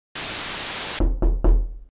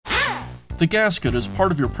The gasket is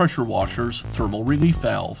part of your pressure washer's thermal relief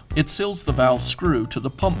valve. It seals the valve screw to the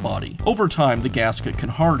pump body. Over time, the gasket can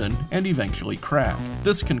harden and eventually crack.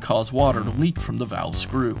 This can cause water to leak from the valve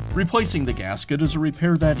screw. Replacing the gasket is a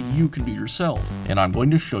repair that you can do yourself, and I'm going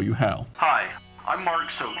to show you how. Hi, I'm Mark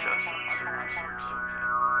Soja.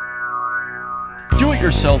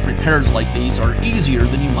 Do-it-yourself repairs like these are easier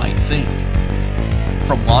than you might think.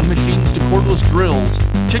 From lawn machines to cordless drills,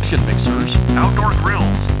 kitchen mixers, Outdoor grills.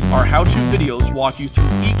 our how-to videos walk you through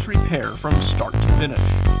each repair from start to finish.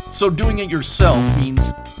 So doing it yourself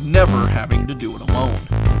means never having to do it alone.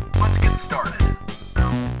 Let's get started.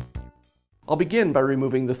 I'll begin by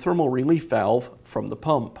removing the thermal relief valve from the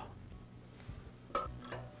pump.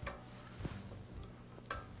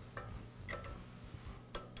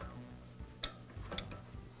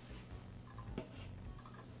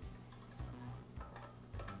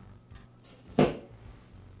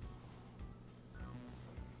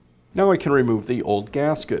 Now I can remove the old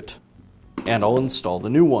gasket, and I'll install the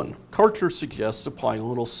new one. Karcher suggests applying a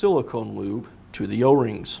little silicone lube to the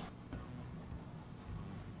O-rings.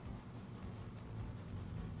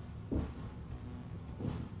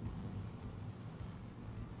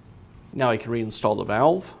 Now I can reinstall the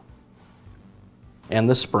valve and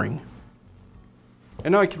the spring.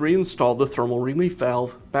 And now I can reinstall the thermal relief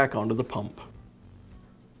valve back onto the pump.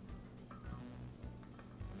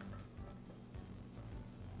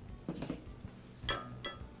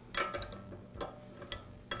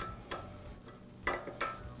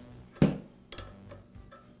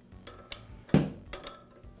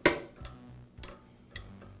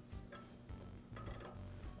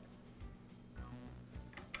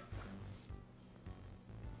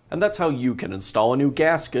 And that's how you can install a new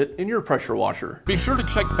gasket in your pressure washer. Be sure to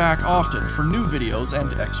check back often for new videos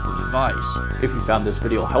and expert advice. If you found this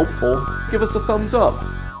video helpful, give us a thumbs up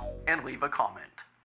And leave a comment.